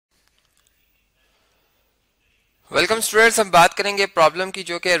Welcome students, हम बात करेंगे प्रॉब्लम की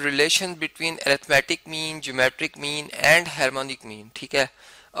जो कि relation between arithmetic mean, geometric mean and harmonic mean. ठीक है,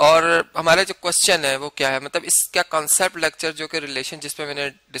 और हमारा जो क्वेश्चन है वो क्या है, मतलब इसका कॉन्सेप्ट लेक्चर जो कि रिलेशन जिसमें मैंने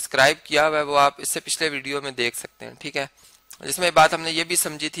डिस्क्राइब किया हुआ है वो आप इससे पिछले वीडियो में देख सकते हैं। ठीक है, जिसमें बात हमने ये भी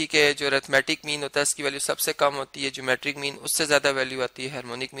समझी थी कि जो अरिथमेटिक मीन होता है इसकी वैल्यू सबसे कम होती है, ज्योमेट्रिक मीन उससे ज्यादा वैल्यू आती है,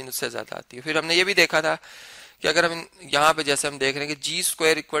 हार्मोनिक मीन उससे ज्यादा आती है। फिर हमने ये भी देखा था कि अगर हम यहाँ पे जैसे हम देख रहे हैं कि जी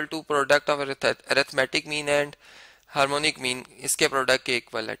square equal to product of arithmetic mean and harmonic mean इसके प्रोडक्ट के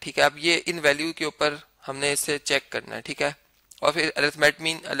इक्वल है। ठीक है, अब ये इन वैल्यू के ऊपर हमने इसे चेक करना है। ठीक है, और फिर अरिथमेटिक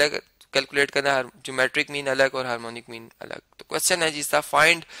मीन अलग कैलकुलेट करना है, ज्योमेट्रिक मीन अलग और हार्मोनिक मीन अलग। तो क्वेश्चन है जिसका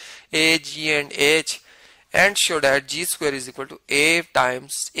find A ji and H and show that ji square is equal to A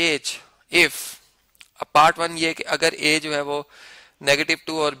times H if. अब पार्ट वन ये कि अगर ए जो है वो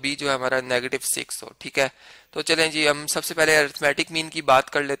 -2 और बी जो है हमारा -6 हो। ठीक है, तो चलें जी हम सबसे पहले अरिथमेटिक मीन की बात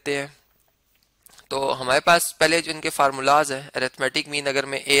कर लेते हैं। तो हमारे पास पहले जो इनके फार्मूलाज हैं, अरिथमेटिक मीन अगर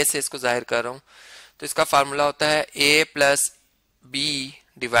मैं ए से इसको जाहिर कर रहा हूँ तो इसका फार्मूला होता है a plus B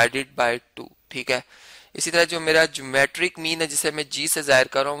divided by 2। ठीक है, इसी तरह जो मेरा ज्योमेट्रिक मीन है जिसे मैं g से जाहिर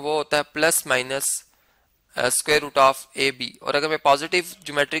कर रहा हूँ वो होता है plus minus square root of A B. और अगर मैं पॉजिटिव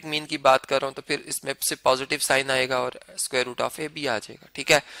ज्योमेट्रिक मीन की बात कर रहा हूँ तो फिर इसमें से पॉजिटिव साइन आएगा और square root of A B आ जाएगा।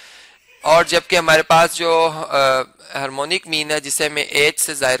 ठीक है, और जबकि हमारे पास जो हार्मोनिक मीन है जिसे मैं h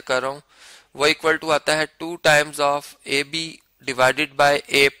से जाहिर कर रहा हूँ वो इक्वल टू आता है 2 times of A B divided by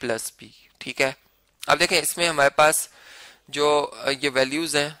A plus B. ठीक है, अब देखें इसमें हमारे पास जो ये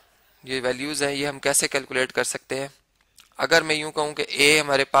वैल्यूज हैं ये हम कैसे कैलकुलेट कर सकते हैं। अगर मैं यूं कहूं कि a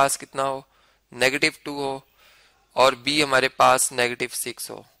हमारे पास कितना हो, -2 हो और b हमारे पास -6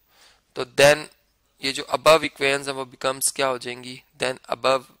 हो, तो देन ये जो अबव इक्वेशंस है वो बिकम्स क्या हो जाएंगी, then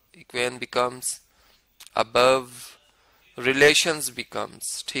above equation becomes above relations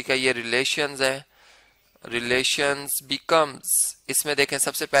becomes. ठीक है, ये रिलेशंस है, रिलेशंस बिकम्स। इसमें देखें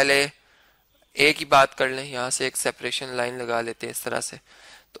सबसे पहले a की बात कर लें, यहां से एक सेपरेशन लाइन लगा लेते हैं इस तरह से।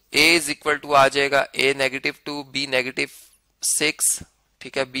 तो a इज इक्वल टू आ जाएगा a -2 b -6।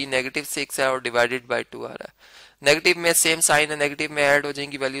 ठीक है, b -6 है और डिवाइडेड बाय 2 आ रहा है। नेगेटिव में सेम साइन है, नेगेटिव में ऐड हो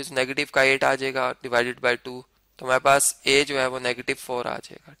जाएंगी वैल्यूज, नेगेटिव का 8 आ जाएगा डिवाइडेड बाय 2, तो हमारे पास a जो है वो -4 आ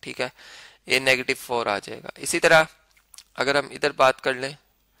जाएगा। ठीक है, a -4 आ जाएगा। इसी तरह अगर हम इधर बात कर लें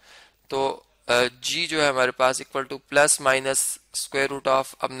तो g जो है हमारे पास equal two plus minus square root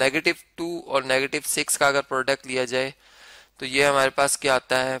of, अब -2 और -6 का अगर प्रोडक्ट लिया जाए तो ये हमारे पास क्या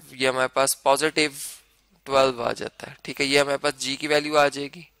आता है, ये हमारे पास +12 आ जाता है। ठीक है, ये हमारे पास g की वैल्यू आ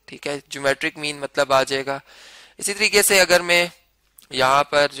जाएगी। ठीक है, ज्योमेट्रिक मीन मतलब आ जाएगा। इसी तरीके से अगर मैं यहाँ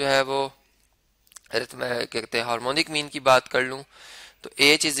पर जो है वो क्या कहते हैं हार्मोनिक मीन की बात कर लूं तो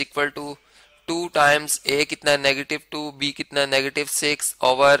h is equal to 2 times a कितना -2, b कितना -6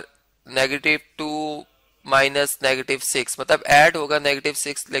 ओवर -2 माइनस -6, मतलब ऐड होगा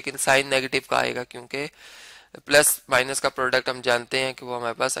 -6 लेकिन साइन नेगेटिव का आएगा क्योंकि प्लस माइनस का प्रोडक्ट हम जानते हैं कि वो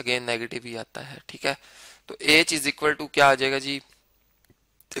हमारे पास अगेन नेगेटिव ही आता है। ठीक है, तो h इज इक्वल टू क्या आ जाएगा जी,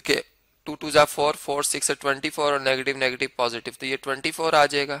 देखिए 2 2 जा 4, 4 6 है 24 और नेगेटिव नेगेटिव पॉजिटिव, तो ये 24 आ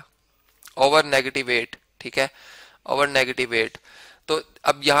जाएगा ओवर -8। ठीक है, ओवर -8। तो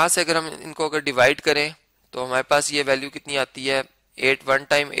अब यहां से अगर हम इनको अगर डिवाइड करें तो हमारे पास ये वैल्यू कितनी आती है, 8 1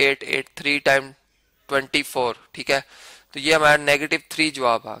 टाइम 8, 8 3 टाइम 24। ठीक है, तो ये हमारा -3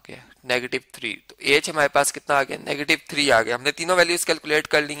 जवाब आ गया, -3। तो h हमारे पास कितना आ गया, -3 आ गया। हमने तीनों वैल्यूज कैलकुलेट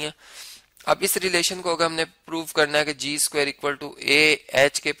कर ली हैं। अब इस रिलेशन को अगर हमने प्रूव करना है कि जी square equal to A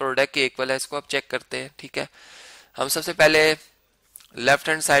H के प्रोडक्ट के इक्वल है, इसको आप चेक करते हैं। ठीक है, हम सबसे पहले लेफ्ट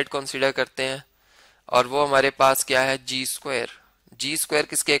हैंड साइड कंसीडर करते हैं और वो हमारे पास क्या है, जी स्क्वायर। जी स्क्वायर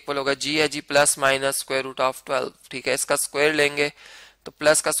किसके इक्वल होगा, जी है जी plus minus square root of 12। ठीक है, इसका स्क्वायर लेंगे तो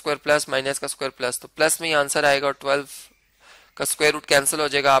प्लस का स्क्वायर प्लस, माइनस का स्क्वायर प्लस, तो प्लस में ही आंसर आएगा और 12 का स्क्वायर रूट कैंसिल हो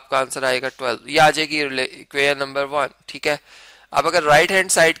जाएगा, आपका आंसर आएगा 12। ये आ जाएगी इक्वेशन नंबर 1। ठीक है, अब अगर राइट हैंड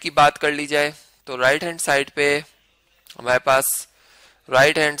साइड की बात कर ली जाए तो राइट हैंड साइड पे हमारे पास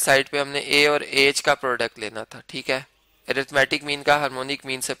हमने a और h का प्रोडक्ट लेना था। ठीक है, अरिथमेटिक मीन का हार्मोनिक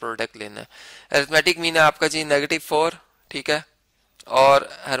मीन से प्रोडक्ट लेना है। अरिथमेटिक मीन है आपका जी -4। ठीक है, और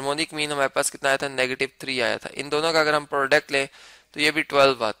हार्मोनिक मीन हमारे पास कितना आया था, -3 आया था। इन दोनों का अगर हम प्रोडक्ट लें तो ये भी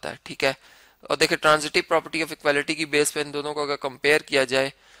 12 आता है। ठीक है, और देखिए ट्रांजिटिव प्रॉपर्टी ऑफ इक्वालिटी की बेस पे इन दोनों को अगर कंपेयर किया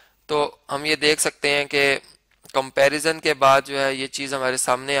जाए तो हम ये देख सकते हैं कि कंपैरिजन के बाद जो है ये चीज हमारे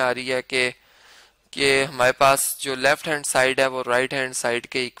सामने आ रही है कि हमारे पास जो लेफ्ट हैंड साइड है वो राइट हैंड साइड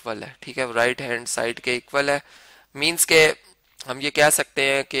के इक्वल है। ठीक है, राइट हैंड साइड के इक्वल है, मींस के हम ये कह सकते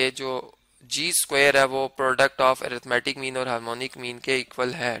हैं कि जो जी स्क्वायर है वो प्रोडक्ट ऑफ अरिथमेटिक मीन और हार्मोनिक मीन के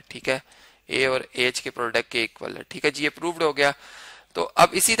इक्वल है। ठीक है, ए और एच के प्रोडक्ट के इक्वल है। ठीक है जी, ये प्रूव्ड हो गया। तो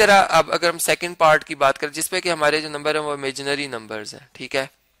अब इसी तरह अब अगर हम सेकंड पार्ट की बात करें जिसपे कि हमारे जो नंबर है वो इमेजिनरी नंबर्स हैं, ठीक है।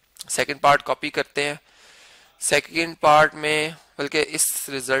 सेकंड पार्ट कॉपी करते हैं। सेकंड पार्ट में बल्कि इस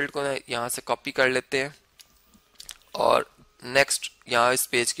रिजल्ट को यहाँ से कॉपी कर लेते हैं और नेक्स्ट यहाँ इस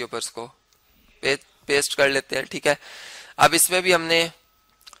पेज के ऊपर इसको पेस्ट कर लेते हैं, ठीक है। अब इसमें भी हमने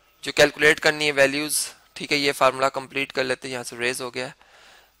जो कैलकुलेट करनी है वैल्यूज, ठीक है, ये फार्मूला कंप्लीट कर लेते हैं। यहाँ से रेज हो गया।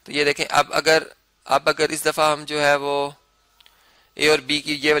 तो ये देखें अब अगर इस दफा हम जो है वो ए और बी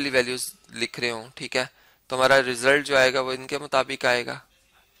की ये वाली वैल्यूज लिख रहे हो, ठीक है, तो हमारा रिजल्ट जो आएगा वो इनके मुताबिक आएगा।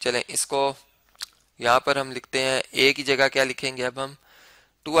 चलें इसको यहाँ पर हम लिखते हैं, ए की जगह क्या लिखेंगे अब हम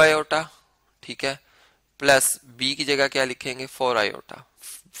 2 आयोटा, ठीक है, प्लस बी की जगह क्या लिखेंगे 4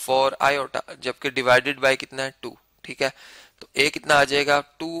 आयोटा, जबकि डिवाइडेड बाय कितना है 2, ठीक है। तो ए कितना आ जाएगा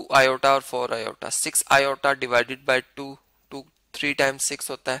 2 आयोटा और 4 iota, 6 iota divided by 2, 3 times 6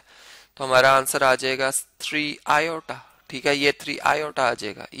 होता है, तो हमारा आंसर आ जाएगा 3 आयोटा, ठीक है। ये 3 आयोटा आ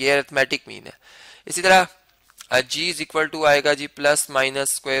जाएगा, ये अरिथमेटिक मीन है। इसी तरह जी इज इक्वल टू आएगा जी plus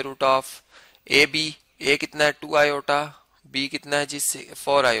minus square root of A B. ए कितना है 2 आयोटा, बी कितना है जी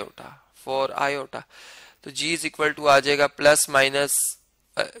 4 आयोटा। तो जी इज इक्वल टू आ जाएगा plus minus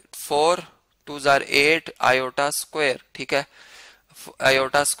 4 2 jar 8 iota square, ठीक है,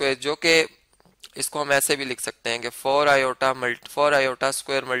 आयोटा स्क्वायर, जो कि इसको हम ऐसे भी लिख सकते हैं कि 4 आयोटा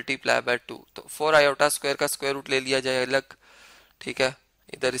स्क्वायर मल्टीप्लाई बाय 2। तो 4 आयोटा स्क्वायर का स्क्वायर रूट ले लिया जाए अलग, ठीक है,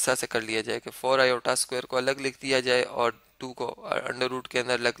 इधर इस से कर लिया जाए कि 4 आयोटा स्क्वायर को अलग लिख दिया जाए और 2 को अंडर रूट के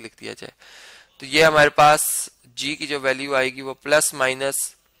अंदर अलग लिख दिया जाए। तो ये हमारे पास जी की जो वैल्यू आएगी वो प्लस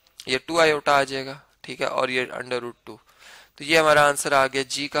माइनस ये 2 आयोटा आ जाएगा, ठीक है, और ये अंडर रूट 2। तो ये हमारा आंसर आ गया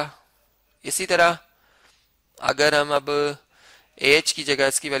जी का। इसी तरह अगर हम अब एच की जगह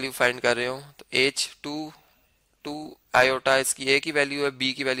इसकी वैल्यू फाइंड कर रहे हो तो एच 2 आयोटा इसकी ए की वैल्यू है,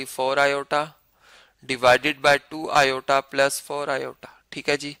 बी की value 4 iota divided by 2 iota plus 4 iota, ठीक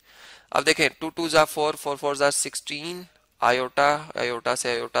है जी। अब देखें 2 2 जा 4 4 4 जा 16 आयोटा से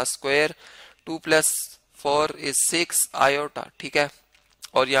iota square 2 plus 4 is 6 iota, ठीक है,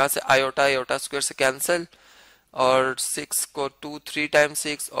 और यहाँ से आयोटा स्क्वायर से कैंसिल और 6 को 2 3 टाइम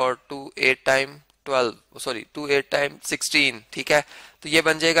 6 और 2 8 टाइम 16, ठीक है। तो ये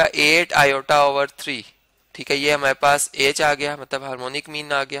बन जाएगा 8 आयोटा ओवर 3, ठीक है। ये हमारे पास एच आ गया, मतलब हार्मोनिक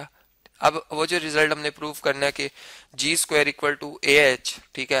मीन आ गया। अब वो जो रिजल्ट हमने प्रूव करना है कि जी square equal to A H,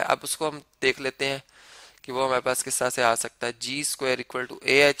 ठीक है, अब उसको हम देख लेते हैं कि वो हमारे पास किस तरह से आ सकता है। जी square equal to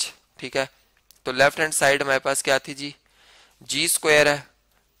A H, ठीक है, तो लेफ्ट हैंड साइड हमारे पास क्या थी जी स्क्वायर है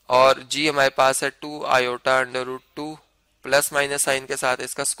और जी हमारे पास है 2 iota under root 2 plus minus sign के साथ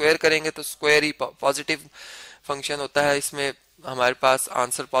इसका स्क्वायर करेंगे तो स्क्वायर ही पॉजिटिव फंक्शन होता है, इसमें हमारे पास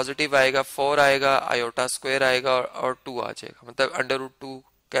आंसर पॉजिटिव आएगा, 4 आएगा, आयोटा स्क्वायर आएगा और 2 आ जाएगा, मतलब अंडर रूट 2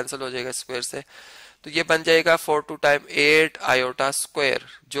 कैंसिल हो जाएगा स्क्वायर से। तो ये बन जाएगा 4 2 टाइम 8 आयोटा स्क्वायर,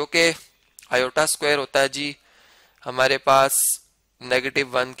 जो कि आयोटा स्क्वायर होता है जी हमारे पास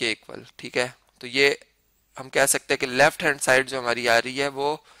 -1 के इक्वल, ठीक है। तो ये हम कह सकते हैं कि लेफ्ट हैंड साइड जो हमारी आ रही है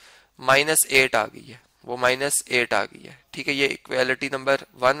वो -8 आ गई है, -8 आ गई है, ठीक है, ये इक्वालिटी नंबर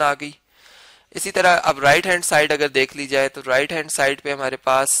 1 आ गई। इसी तरह अब राइट हैंड साइड अगर देख ली जाए तो राइट हैंड साइड पे हमारे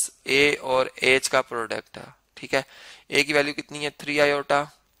पास ए और एच का प्रोडक्ट है, ठीक है। ए की वैल्यू कितनी है 3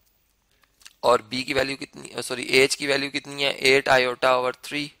 आयोटा और बी की वैल्यू कितनी, सॉरी एच की वैल्यू कितनी है 8 आयोटा ओवर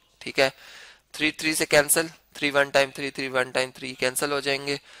 3, ठीक है। 3 3 से कैंसिल, 3 1 टाइम 3 3 1 टाइम 3 कैंसिल हो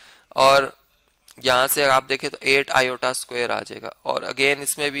जाएंगे और यहाँ से आप देखें तो 8 आयोटा स्क्वायर आ जाएगा और अगेन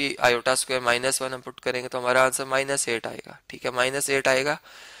इसमें भी आयोटा स्क्वायर -1 हम पुट करेंगे तो हमारा आंसर -8 आएगा, ठीक है, -8 आएगा।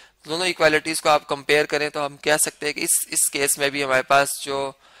 दोनों इक्वालिटीज को आप कंपेयर करें तो हम कह सकते हैं कि इस केस में भी हमारे पास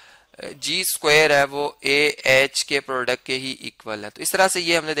जो जी स्क्वायर है वो ए एच के प्रोडक्ट के ही इक्वल है। तो इस तरह से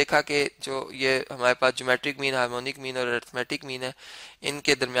ये हमने देखा कि जो ये हमारे पास ज्योमेट्रिक मीन, हार्मोनिक मीन और अरिथमेटिक मीन है,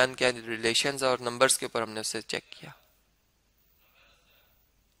 इनके दरमियान क्या रिलेशंस और नंबर्स के ऊपर हमने उससे चेक किया।